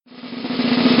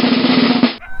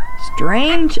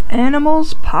Strange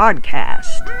Animals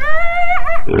Podcast.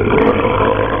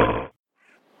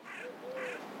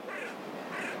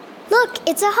 Look,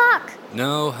 it's a hawk.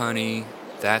 No, honey,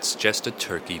 that's just a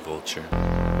turkey vulture.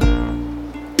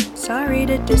 Sorry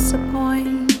to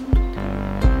disappoint.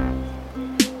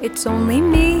 It's only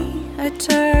me, a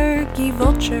turkey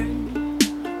vulture.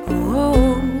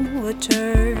 Oh, a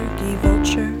turkey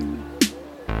vulture.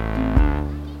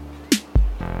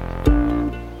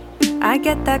 I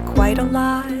get that quite a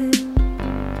lot.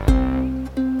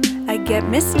 I get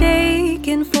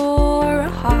mistaken for a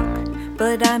hawk,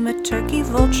 but I'm a turkey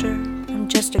vulture. I'm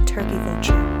just a turkey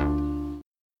vulture.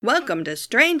 Welcome to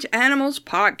Strange Animals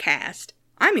Podcast.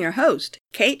 I'm your host,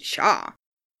 Kate Shaw.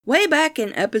 Way back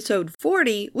in episode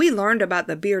 40, we learned about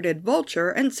the bearded vulture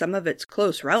and some of its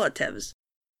close relatives.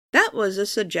 That was a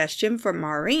suggestion from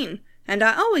Maureen, and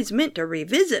I always meant to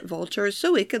revisit vultures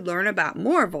so we could learn about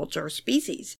more vulture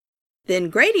species. Then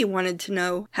Grady wanted to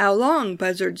know how long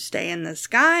buzzards stay in the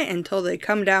sky until they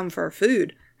come down for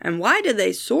food, and why do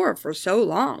they soar for so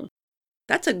long?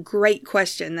 That's a great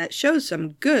question that shows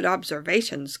some good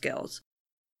observation skills.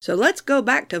 So let's go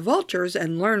back to vultures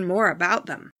and learn more about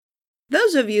them.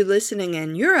 Those of you listening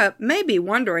in Europe may be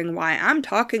wondering why I'm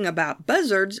talking about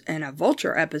buzzards in a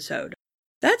vulture episode.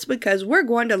 That's because we're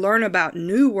going to learn about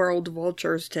New World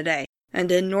vultures today.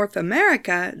 And in North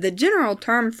America, the general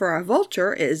term for a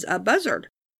vulture is a buzzard.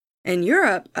 In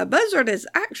Europe, a buzzard is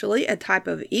actually a type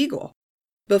of eagle.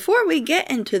 Before we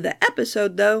get into the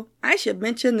episode, though, I should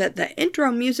mention that the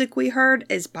intro music we heard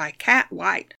is by Cat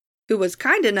White, who was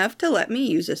kind enough to let me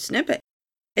use a snippet.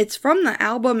 It's from the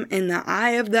album In the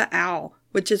Eye of the Owl,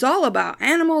 which is all about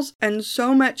animals and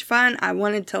so much fun I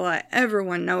wanted to let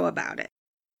everyone know about it.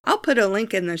 I'll put a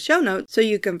link in the show notes so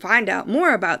you can find out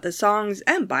more about the songs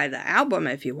and buy the album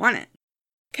if you want it.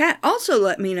 Kat also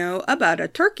let me know about a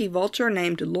turkey vulture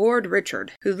named Lord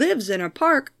Richard, who lives in a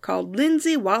park called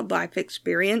Lindsay Wildlife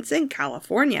Experience in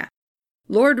California.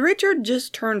 Lord Richard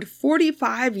just turned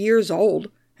 45 years old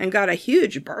and got a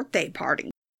huge birthday party.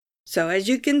 So as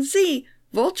you can see,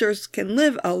 vultures can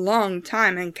live a long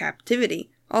time in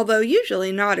captivity, although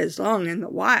usually not as long in the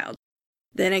wild.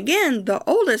 Then again, the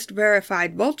oldest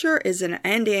verified vulture is an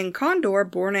Andean condor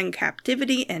born in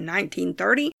captivity in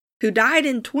 1930, who died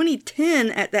in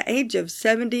 2010 at the age of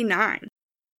 79.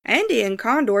 Andean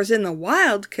condors in the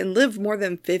wild can live more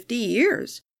than 50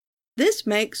 years. This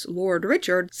makes Lord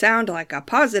Richard sound like a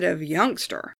positive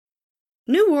youngster.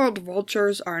 New World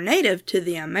vultures are native to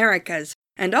the Americas,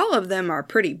 and all of them are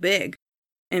pretty big.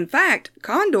 In fact,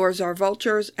 condors are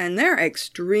vultures, and they're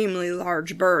extremely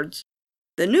large birds.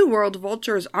 The New World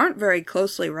vultures aren't very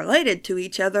closely related to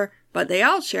each other, but they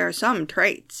all share some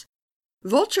traits.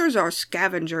 Vultures are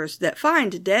scavengers that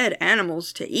find dead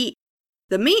animals to eat.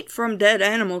 The meat from dead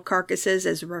animal carcasses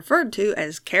is referred to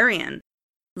as carrion.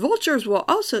 Vultures will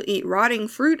also eat rotting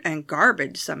fruit and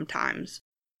garbage sometimes.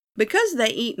 Because they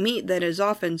eat meat that is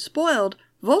often spoiled,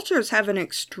 vultures have an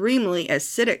extremely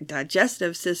acidic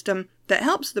digestive system that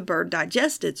helps the bird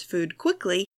digest its food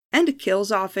quickly and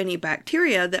kills off any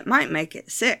bacteria that might make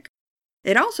it sick.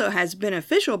 It also has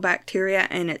beneficial bacteria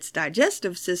in its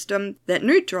digestive system that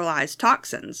neutralize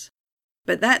toxins.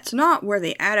 But that's not where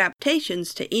the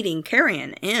adaptations to eating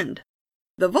carrion end.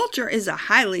 The vulture is a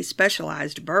highly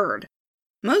specialized bird.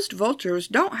 Most vultures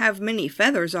don't have many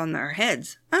feathers on their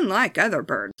heads, unlike other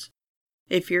birds.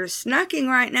 If you're snacking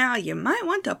right now, you might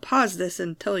want to pause this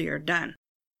until you're done.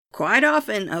 Quite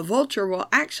often, a vulture will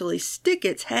actually stick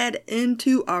its head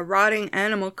into a rotting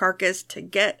animal carcass to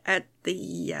get at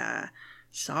the,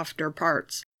 softer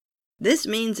parts. This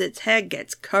means its head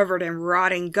gets covered in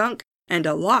rotting gunk and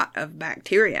a lot of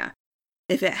bacteria.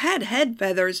 If it had head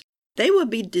feathers, they would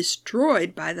be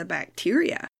destroyed by the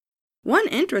bacteria. One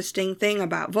interesting thing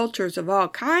about vultures of all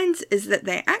kinds is that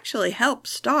they actually help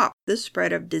stop the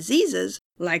spread of diseases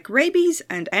like rabies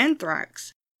and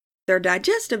anthrax. Their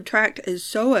digestive tract is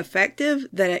so effective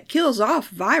that it kills off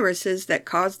viruses that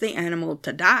cause the animal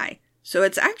to die, so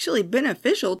it's actually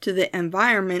beneficial to the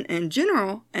environment in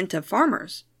general and to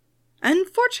farmers.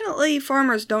 Unfortunately,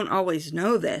 farmers don't always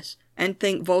know this and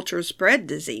think vultures spread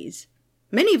disease.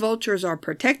 Many vultures are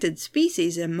protected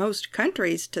species in most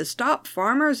countries to stop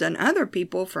farmers and other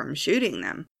people from shooting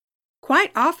them.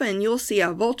 Quite often you'll see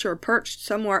a vulture perched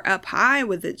somewhere up high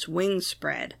with its wings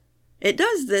spread. It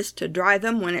does this to dry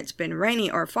them when it's been rainy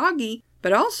or foggy,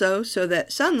 but also so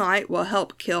that sunlight will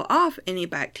help kill off any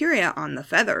bacteria on the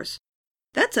feathers.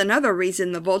 That's another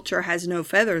reason the vulture has no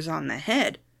feathers on the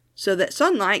head, so that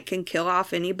sunlight can kill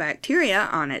off any bacteria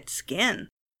on its skin.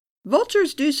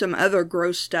 Vultures do some other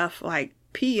gross stuff like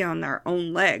pee on their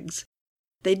own legs.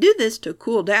 They do this to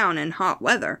cool down in hot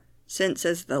weather, since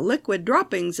as the liquid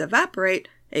droppings evaporate,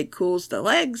 it cools the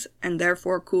legs, and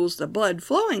therefore cools the blood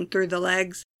flowing through the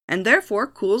legs, and therefore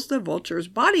cools the vulture's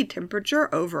body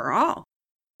temperature overall.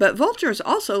 But vultures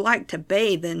also like to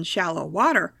bathe in shallow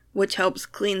water, which helps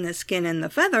clean the skin and the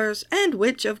feathers, and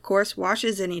which of course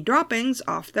washes any droppings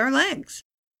off their legs.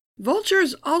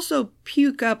 Vultures also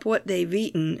puke up what they've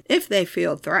eaten if they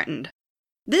feel threatened.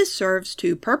 This serves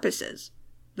two purposes.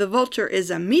 The vulture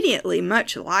is immediately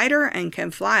much lighter and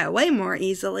can fly away more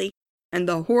easily, and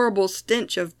the horrible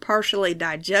stench of partially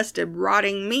digested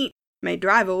rotting meat may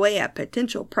drive away a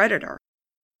potential predator.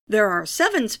 There are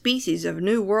 7 species of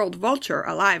New World vulture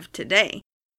alive today.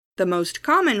 The most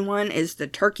common one is the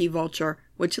turkey vulture,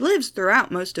 which lives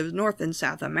throughout most of North and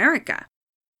South America.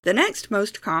 The next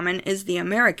most common is the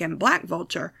American black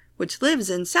vulture, which lives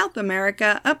in South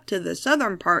America up to the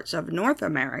southern parts of North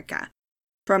America.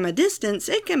 From a distance,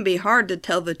 it can be hard to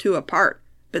tell the two apart,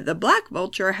 but the black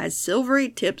vulture has silvery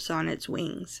tips on its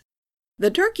wings.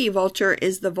 The turkey vulture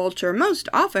is the vulture most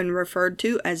often referred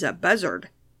to as a buzzard.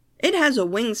 It has a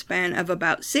wingspan of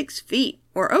about 6 feet,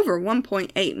 or over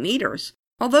 1.8 meters,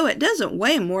 although it doesn't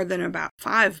weigh more than about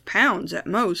 5 pounds at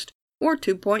most, or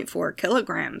 2.4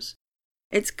 kilograms.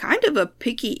 It's kind of a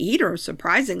picky eater,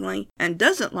 surprisingly, and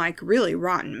doesn't like really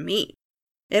rotten meat.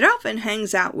 It often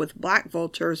hangs out with black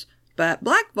vultures, but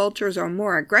black vultures are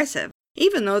more aggressive,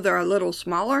 even though they're a little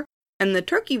smaller, and the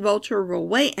turkey vulture will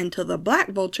wait until the black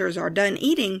vultures are done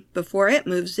eating before it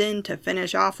moves in to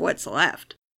finish off what's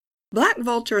left. Black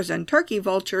vultures and turkey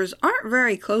vultures aren't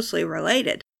very closely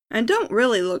related, and don't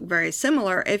really look very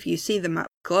similar if you see them up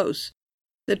close.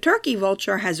 The turkey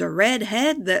vulture has a red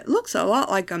head that looks a lot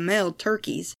like a male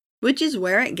turkey's, which is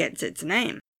where it gets its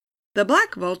name. The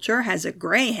black vulture has a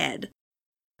gray head.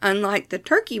 Unlike the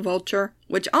turkey vulture,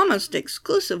 which almost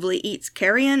exclusively eats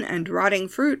carrion and rotting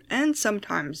fruit and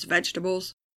sometimes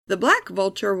vegetables, the black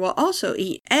vulture will also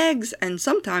eat eggs and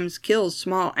sometimes kills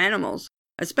small animals,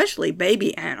 especially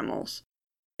baby animals.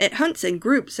 It hunts in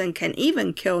groups and can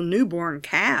even kill newborn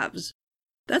calves.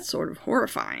 That's sort of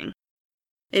horrifying.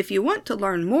 If you want to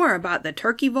learn more about the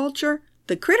turkey vulture,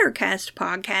 the Crittercast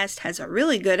podcast has a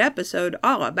really good episode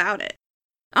all about it.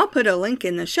 I'll put a link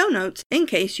in the show notes in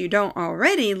case you don't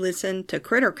already listen to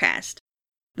Crittercast.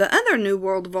 The other New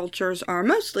World vultures are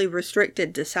mostly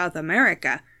restricted to South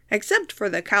America, except for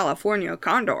the California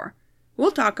condor.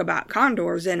 We'll talk about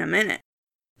condors in a minute.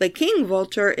 The king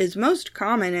vulture is most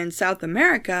common in South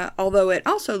America, although it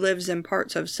also lives in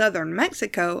parts of southern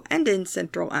Mexico and in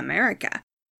Central America.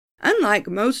 Unlike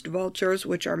most vultures,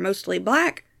 which are mostly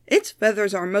black, its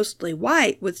feathers are mostly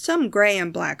white with some gray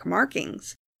and black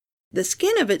markings. The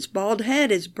skin of its bald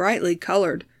head is brightly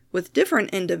colored, with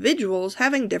different individuals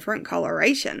having different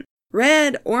coloration.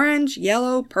 Red, orange,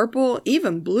 yellow, purple,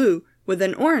 even blue, with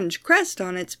an orange crest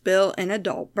on its bill in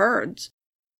adult birds.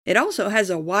 It also has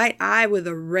a white eye with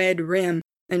a red rim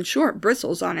and short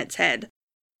bristles on its head.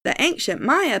 The ancient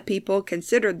Maya people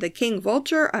considered the king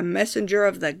vulture a messenger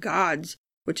of the gods,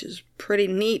 which is pretty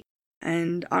neat.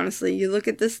 And honestly, you look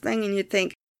at this thing and you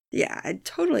think, yeah, I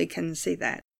totally can see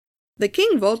that. The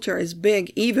king vulture is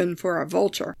big even for a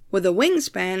vulture, with a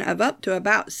wingspan of up to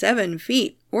about 7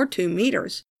 feet, or 2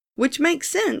 meters, which makes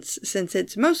sense since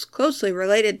it's most closely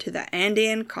related to the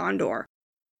Andean condor.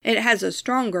 It has a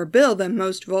stronger bill than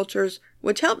most vultures,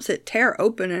 which helps it tear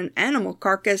open an animal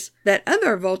carcass that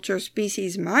other vulture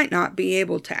species might not be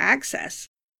able to access.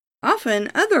 Often,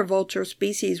 other vulture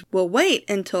species will wait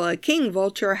until a king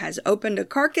vulture has opened a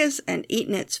carcass and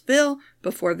eaten its fill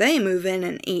before they move in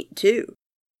and eat too.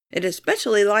 It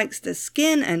especially likes the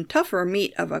skin and tougher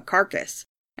meat of a carcass,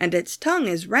 and its tongue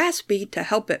is raspy to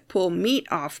help it pull meat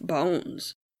off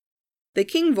bones. The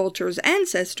king vulture's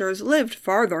ancestors lived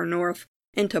farther north,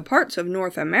 into parts of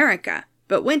North America,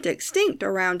 but went extinct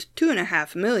around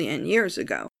 2.5 million years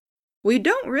ago. We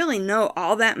don't really know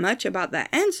all that much about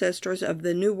the ancestors of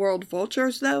the New World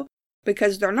vultures, though,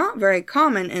 because they're not very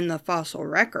common in the fossil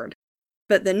record.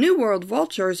 But the New World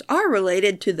vultures are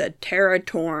related to the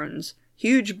teratorns,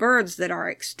 huge birds that are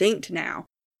extinct now.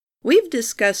 We've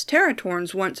discussed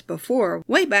teratorns once before,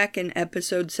 way back in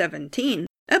episode 17,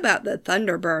 about the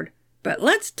thunderbird, but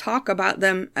let's talk about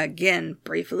them again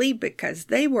briefly because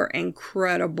they were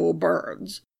incredible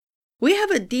birds. We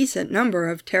have a decent number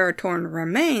of teratorn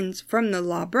remains from the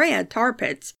La Brea tar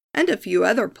pits and a few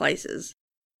other places.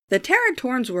 The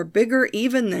teratorns were bigger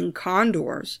even than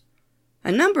condors.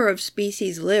 A number of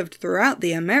species lived throughout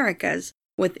the Americas,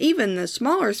 with even the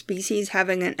smaller species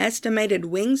having an estimated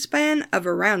wingspan of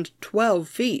around 12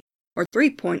 feet, or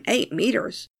 3.8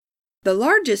 meters. The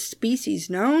largest species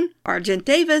known,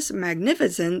 Argentavis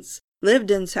magnificens,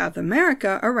 lived in South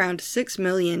America around 6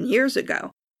 million years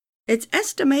ago. It's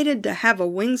estimated to have a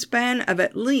wingspan of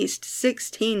at least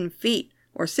 16 feet,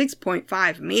 or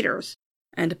 6.5 meters,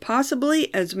 and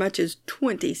possibly as much as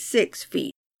 26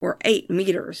 feet, or 8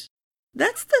 meters.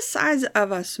 That's the size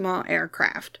of a small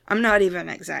aircraft. I'm not even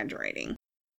exaggerating.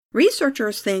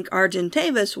 Researchers think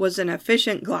Argentavis was an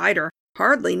efficient glider,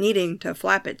 hardly needing to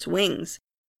flap its wings.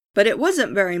 But it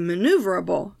wasn't very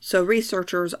maneuverable, so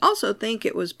researchers also think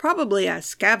it was probably a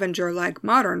scavenger like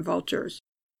modern vultures.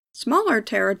 Smaller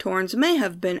teratorns may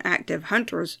have been active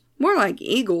hunters, more like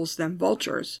eagles than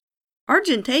vultures.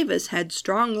 Argentavis had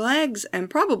strong legs and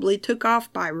probably took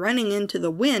off by running into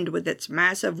the wind with its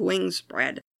massive wing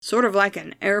spread, sort of like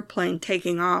an airplane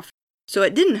taking off, so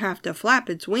it didn't have to flap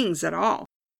its wings at all.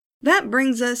 That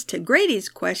brings us to Grady's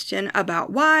question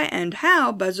about why and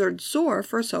how buzzards soar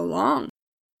for so long.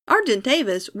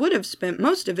 Argentavis would have spent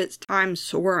most of its time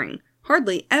soaring,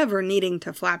 hardly ever needing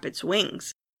to flap its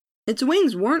wings. Its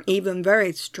wings weren't even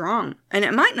very strong, and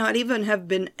it might not even have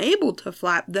been able to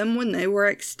flap them when they were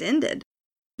extended.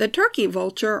 The turkey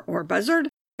vulture, or buzzard,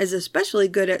 is especially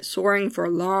good at soaring for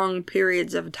long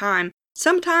periods of time,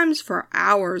 sometimes for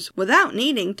hours, without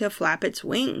needing to flap its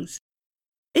wings.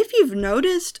 If you've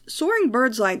noticed, soaring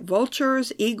birds like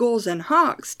vultures, eagles, and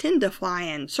hawks tend to fly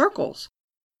in circles.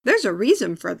 There's a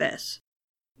reason for this.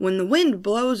 When the wind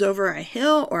blows over a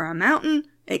hill or a mountain,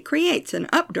 it creates an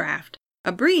updraft,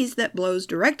 a breeze that blows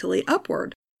directly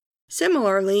upward.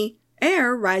 Similarly,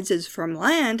 air rises from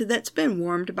land that's been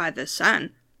warmed by the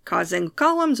sun, causing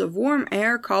columns of warm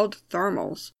air called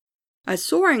thermals. A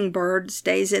soaring bird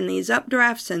stays in these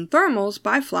updrafts and thermals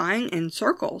by flying in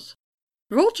circles.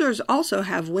 Vultures also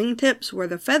have wingtips where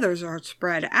the feathers are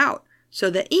spread out, so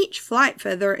that each flight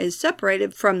feather is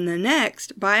separated from the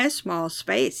next by a small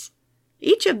space.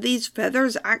 Each of these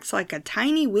feathers acts like a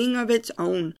tiny wing of its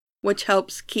own, which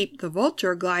helps keep the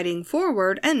vulture gliding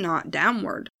forward and not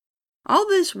downward. All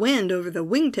this wind over the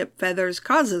wingtip feathers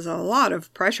causes a lot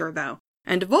of pressure, though,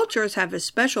 and vultures have a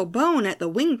special bone at the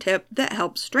wingtip that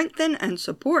helps strengthen and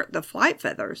support the flight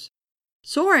feathers.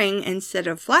 Soaring instead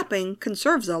of flapping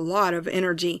conserves a lot of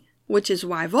energy, which is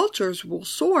why vultures will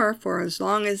soar for as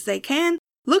long as they can,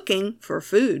 looking for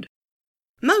food.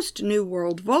 Most New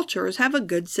World vultures have a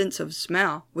good sense of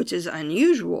smell, which is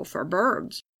unusual for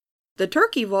birds. The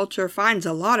turkey vulture finds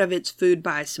a lot of its food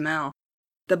by smell.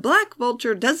 The black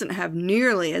vulture doesn't have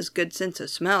nearly as good sense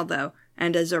of smell, though,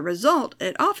 and as a result,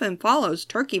 it often follows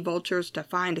turkey vultures to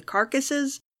find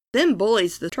carcasses, then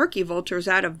bullies the turkey vultures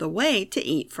out of the way to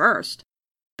eat first.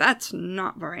 That's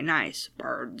not very nice,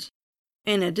 birds.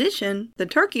 In addition, the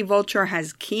turkey vulture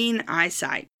has keen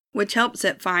eyesight, which helps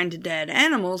it find dead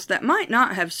animals that might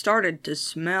not have started to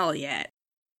smell yet.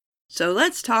 So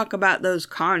let's talk about those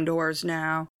condors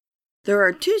now. There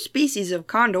are 2 species of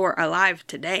condor alive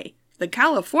today, the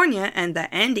California and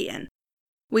the Andean.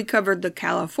 We covered the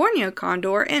California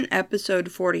condor in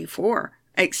episode 44,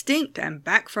 Extinct and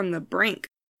Back from the Brink.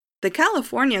 The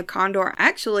California condor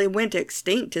actually went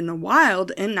extinct in the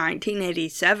wild in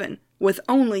 1987, with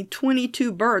only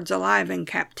 22 birds alive in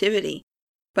captivity.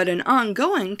 But an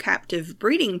ongoing captive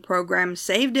breeding program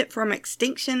saved it from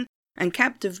extinction, and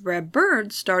captive-bred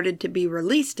birds started to be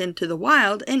released into the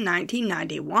wild in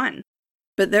 1991.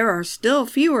 But there are still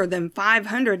fewer than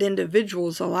 500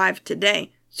 individuals alive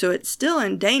today, so it's still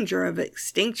in danger of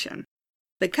extinction.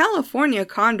 The California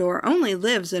condor only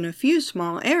lives in a few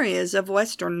small areas of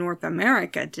western North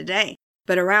America today,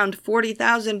 but around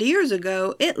 40,000 years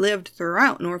ago it lived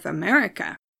throughout North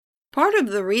America. Part of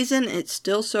the reason it's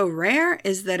still so rare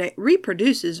is that it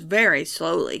reproduces very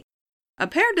slowly. A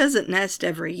pair doesn't nest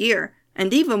every year,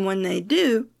 and even when they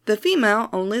do, the female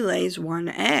only lays 1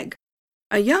 egg.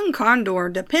 A young condor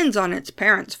depends on its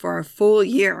parents for a full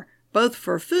year, both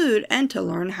for food and to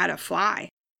learn how to fly.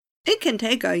 It can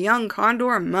take a young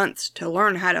condor months to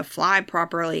learn how to fly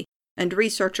properly, and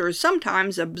researchers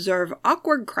sometimes observe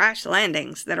awkward crash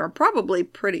landings that are probably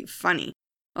pretty funny,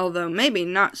 although maybe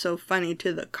not so funny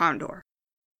to the condor.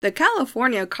 The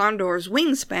California condor's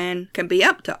wingspan can be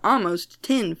up to almost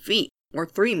 10 feet, or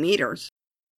 3 meters.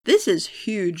 This is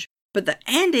huge, but the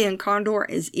Andean condor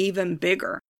is even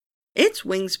bigger. Its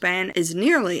wingspan is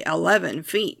nearly 11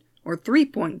 feet, or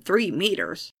 3.3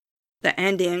 meters. The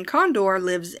Andean condor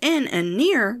lives in and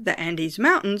near the Andes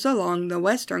Mountains along the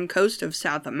western coast of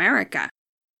South America.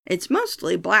 It's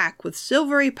mostly black with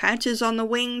silvery patches on the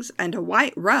wings and a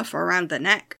white ruff around the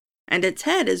neck, and its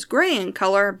head is gray in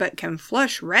color but can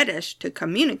flush reddish to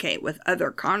communicate with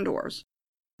other condors.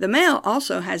 The male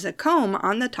also has a comb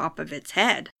on the top of its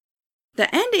head.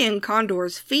 The Andean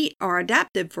condor's feet are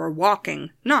adapted for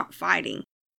walking, not fighting.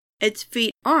 Its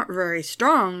feet aren't very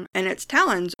strong, and its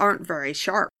talons aren't very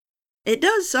sharp. It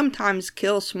does sometimes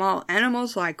kill small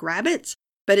animals like rabbits,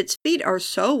 but its feet are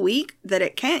so weak that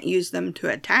it can't use them to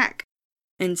attack.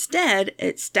 Instead,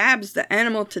 it stabs the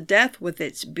animal to death with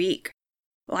its beak.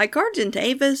 Like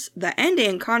Argentavis, the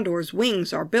Andean condor's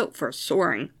wings are built for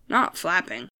soaring, not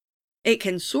flapping. It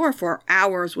can soar for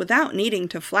hours without needing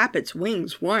to flap its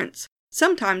wings once,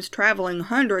 sometimes traveling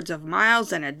hundreds of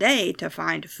miles in a day to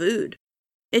find food.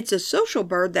 It's a social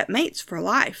bird that mates for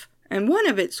life, and one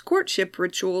of its courtship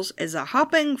rituals is a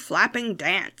hopping, flapping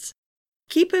dance.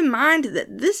 Keep in mind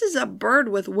that this is a bird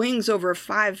with wings over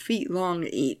 5 feet long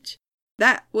each.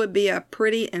 That would be a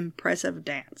pretty impressive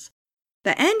dance.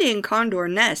 The Andean condor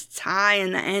nests high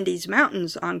in the Andes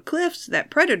Mountains on cliffs that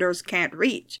predators can't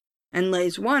reach, and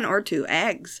lays 1 or 2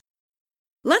 eggs.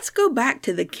 Let's go back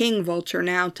to the king vulture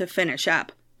now to finish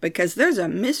up, because there's a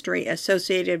mystery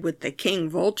associated with the king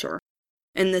vulture.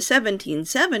 In the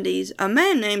 1770s, a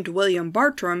man named William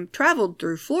Bartram traveled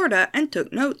through Florida and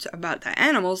took notes about the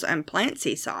animals and plants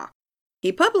he saw.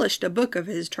 He published a book of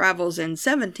his travels in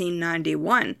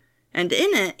 1791, and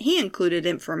in it he included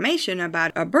information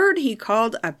about a bird he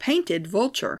called a painted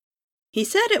vulture. He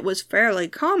said it was fairly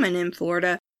common in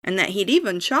Florida, and that he'd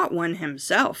even shot one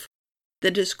himself.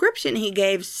 The description he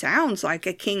gave sounds like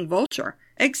a king vulture,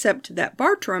 except that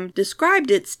Bartram described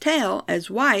its tail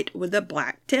as white with a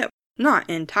black tip, not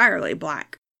entirely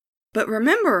black. But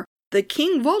remember, the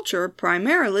king vulture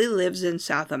primarily lives in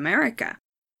South America.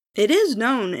 It is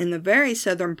known in the very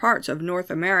southern parts of North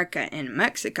America and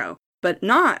Mexico, but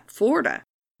not Florida.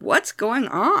 What's going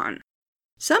on?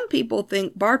 Some people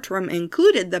think Bartram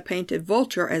included the painted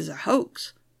vulture as a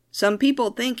hoax. Some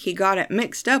people think he got it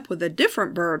mixed up with a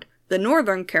different bird, the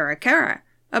northern caracara,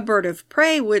 a bird of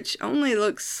prey which only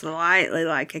looks slightly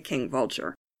like a king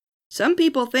vulture. Some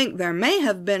people think there may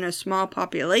have been a small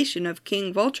population of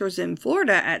king vultures in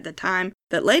Florida at the time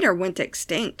that later went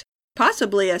extinct,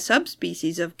 possibly a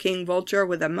subspecies of king vulture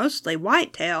with a mostly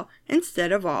white tail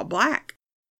instead of all black.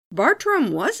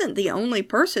 Bartram wasn't the only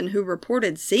person who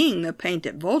reported seeing the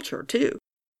painted vulture, too.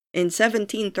 In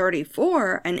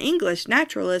 1734, an English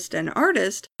naturalist and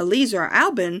artist, Eleazar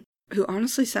Albin, who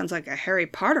honestly sounds like a Harry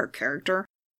Potter character,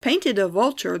 painted a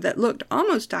vulture that looked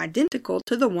almost identical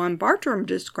to the one Bartram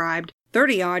described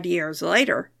 30-odd years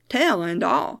later, tail and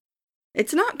all.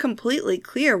 It's not completely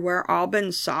clear where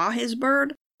Albin saw his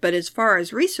bird, but as far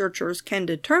as researchers can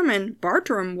determine,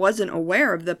 Bartram wasn't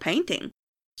aware of the painting.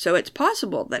 So it's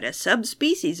possible that a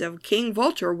subspecies of king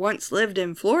vulture once lived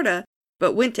in Florida,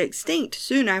 but went extinct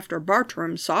soon after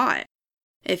Bartram saw it.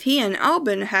 If he and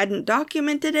Albin hadn't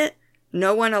documented it,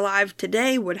 no one alive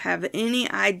today would have any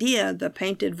idea the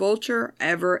painted vulture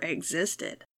ever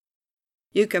existed.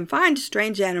 You can find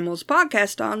Strange Animals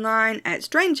Podcast online at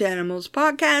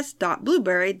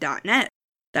strangeanimalspodcast.blueberry.net.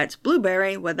 That's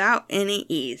blueberry without any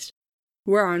E's.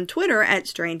 We're on Twitter at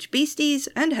Strange Beasties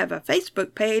and have a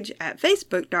Facebook page at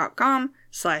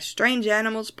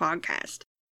facebook.com/strangeanimalspodcast.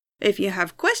 If you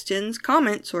have questions,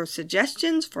 comments, or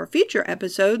suggestions for future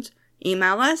episodes,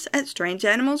 email us at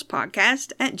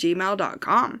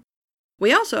strangeanimalspodcast@gmail.com.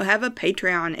 We also have a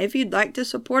Patreon if you'd like to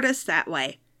support us that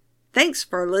way. Thanks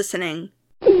for listening.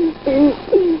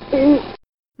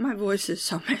 My voice is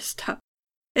so messed up.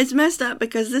 It's messed up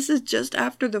because this is just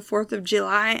after the 4th of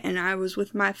July and I was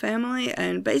with my family,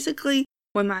 and basically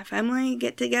when my family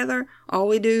get together, all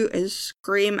we do is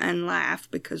scream and laugh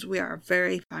because we are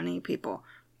very funny people,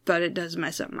 but it does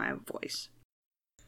mess up my voice.